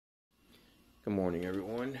Good morning,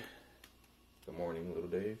 everyone. Good morning, little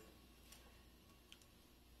Dave.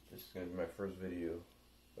 This is going to be my first video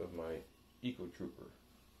of my Eco Trooper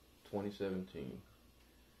 2017.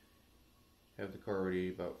 Have the car already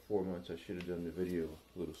about 4 months. I should have done the video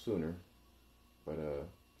a little sooner, but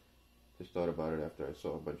just thought about it after I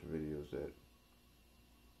saw a bunch of videos that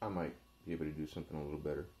I might be able to do something a little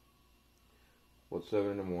better. Well, it's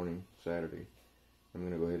 7 in the morning, Saturday. I'm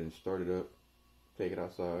going to go ahead and start it up, take it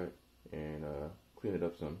outside, and clean it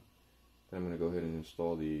up some. Then I'm going to go ahead and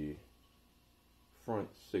install the front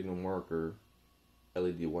signal marker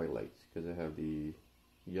LED white lights, because I have the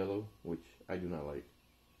yellow, which I do not like.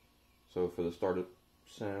 So for the startup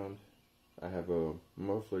sound, I have a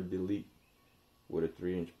muffler delete with a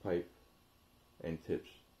 3-inch pipe and tips.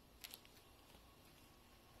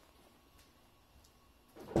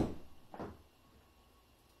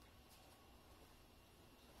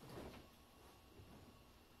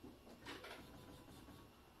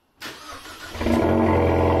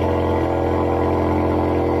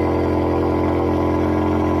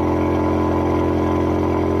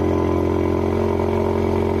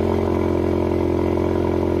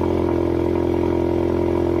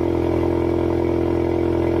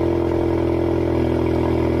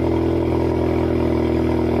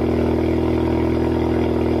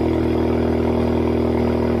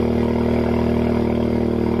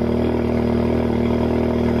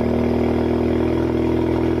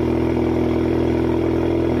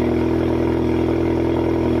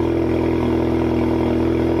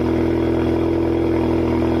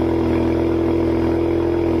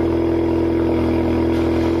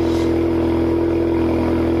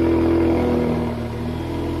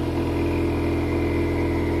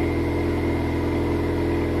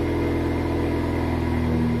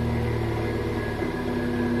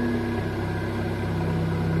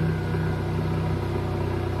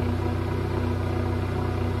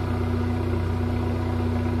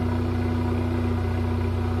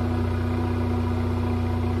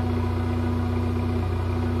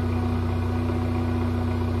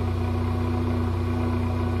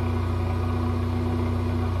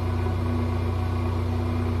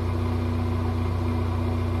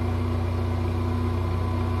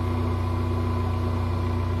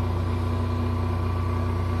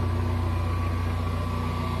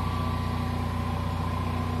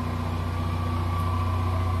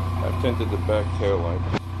 I've tinted the back tail lights.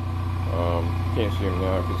 Can't see them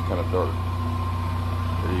now because it's kind of dark.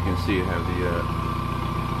 But you can see I have the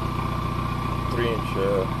 3-inch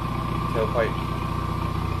tailpipe.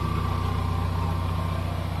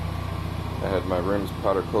 I had my rims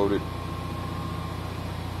powder coated.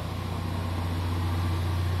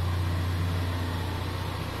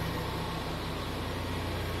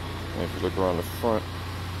 And if you look around the front,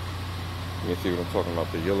 you can see what I'm talking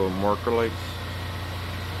about, the yellow marker lights,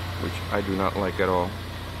 which I do not like at all.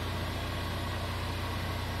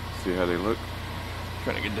 See how they look?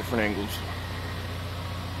 Trying to get different angles.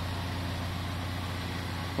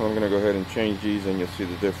 Well, I'm going to go ahead and change these and you'll see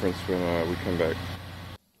the difference when we come back.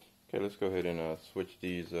 Okay, let's go ahead and switch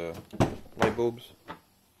these light bulbs.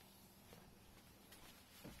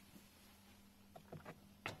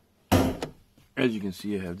 As you can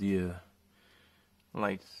see, I have the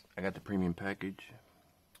lights. I got the premium package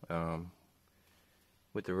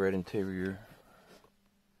with the red interior,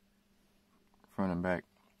 front and back.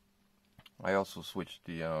 I also switched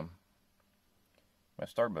the my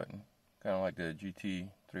start button, kind of like the GT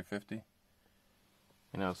 350,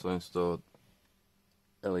 and I also installed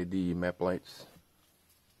LED map lights.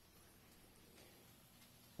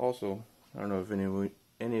 Also, I don't know if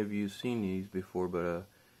any of you seen these before, but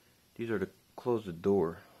these are to close the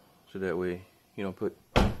door, so that way you don't put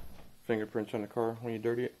fingerprints on the car when you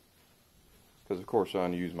dirty it. Because of course I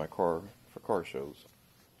want to use my car for car shows.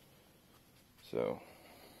 So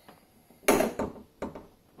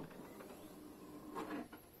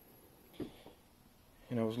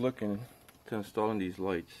and I was looking to installing these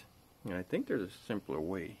lights, and I think there's a simpler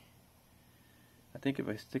way. I think if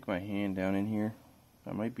I stick my hand down in here,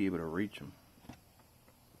 I might be able to reach them.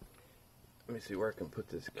 Let me see where I can put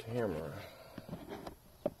this camera,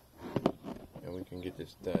 and we can get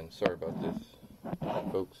this done. Sorry about this,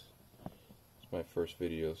 folks. It's my first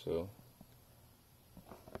video, so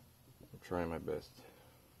I'm trying my best.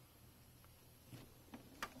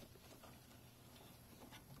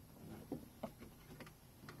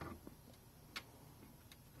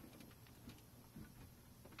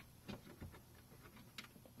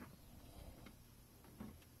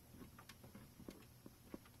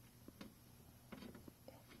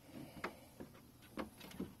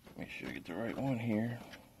 Make sure I get the right one here.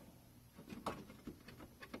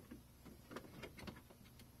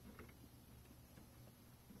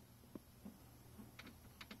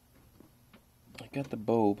 got the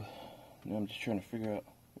bulb. Now I'm just trying to figure out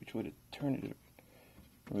which way to turn it or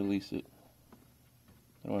release it.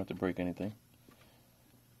 I don't have to break anything.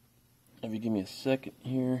 If you give me a second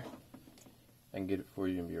here, I can get it for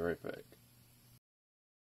you and be right back.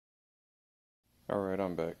 Alright,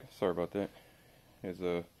 I'm back. Sorry about that. If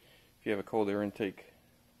you have a cold air intake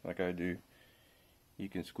like I do, you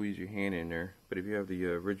can squeeze your hand in there. But if you have the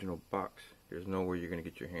original box, there's nowhere you're going to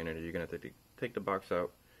get your hand in it. You're going to have to take the box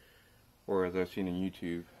out. Or as I've seen in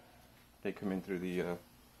YouTube, they come in through the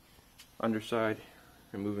underside,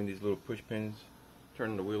 removing these little push pins,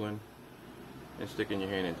 turning the wheel in, and sticking your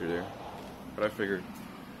hand in through there. But I figured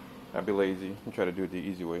I'd be lazy and try to do it the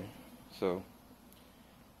easy way. So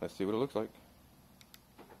let's see what it looks like.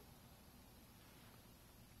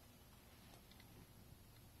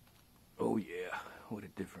 Oh yeah, what a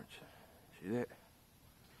difference. See that?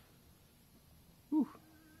 Whew.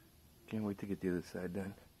 Can't wait to get the other side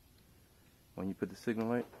done. When you put the signal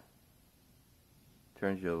light, it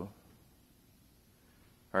turns yellow.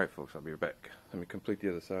 Alright folks, I'll be right back. Let me complete the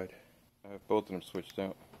other side. I have both of them switched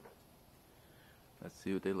out. Let's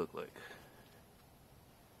see what they look like.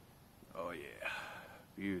 Oh yeah,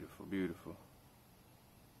 beautiful, beautiful.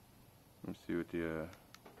 Let's see what the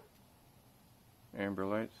amber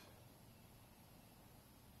lights.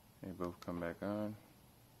 They both come back on.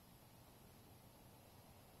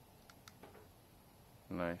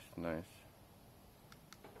 Nice, nice.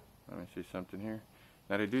 Let me see something here.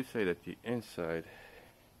 Now they do say that the inside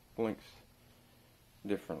blinks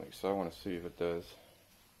differently, so I want to see if it does.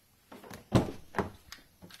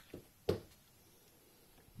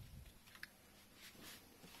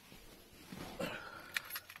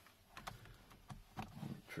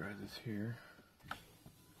 Try this here.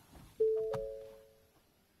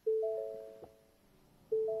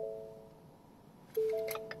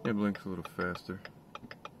 It blinks a little faster.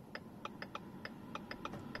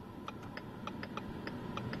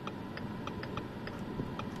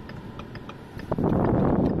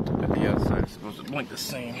 At the outside, it's supposed to blink the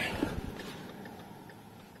same.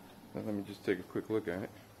 Now let me just take a quick look at it.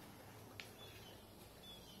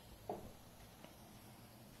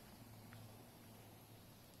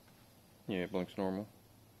 Yeah, it blinks normal,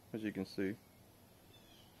 as you can see.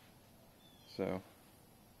 So,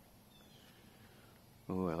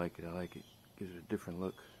 oh, I like it, I like it. Gives it a different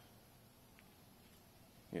look.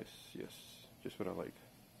 Yes, yes, just what I like.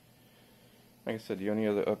 Like I said, the only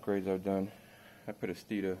other upgrades I've done, I put a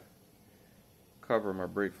Stita cover in my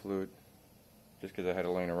brake fluid, just because I had it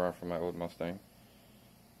laying around from my old Mustang.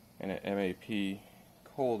 And an MAP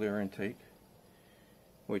cold air intake,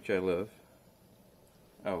 which I love.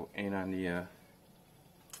 Oh, and on the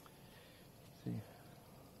see,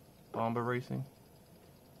 Boomba Racing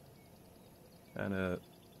and a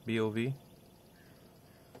BOV.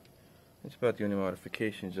 It's about the only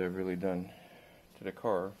modifications I've really done to the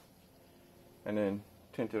car. And then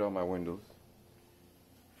tinted all my windows,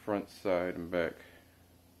 front, side, and back,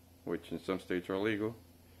 which in some states are legal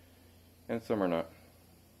and some are not.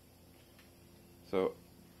 So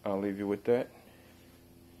I'll leave you with that,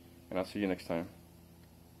 and I'll see you next time.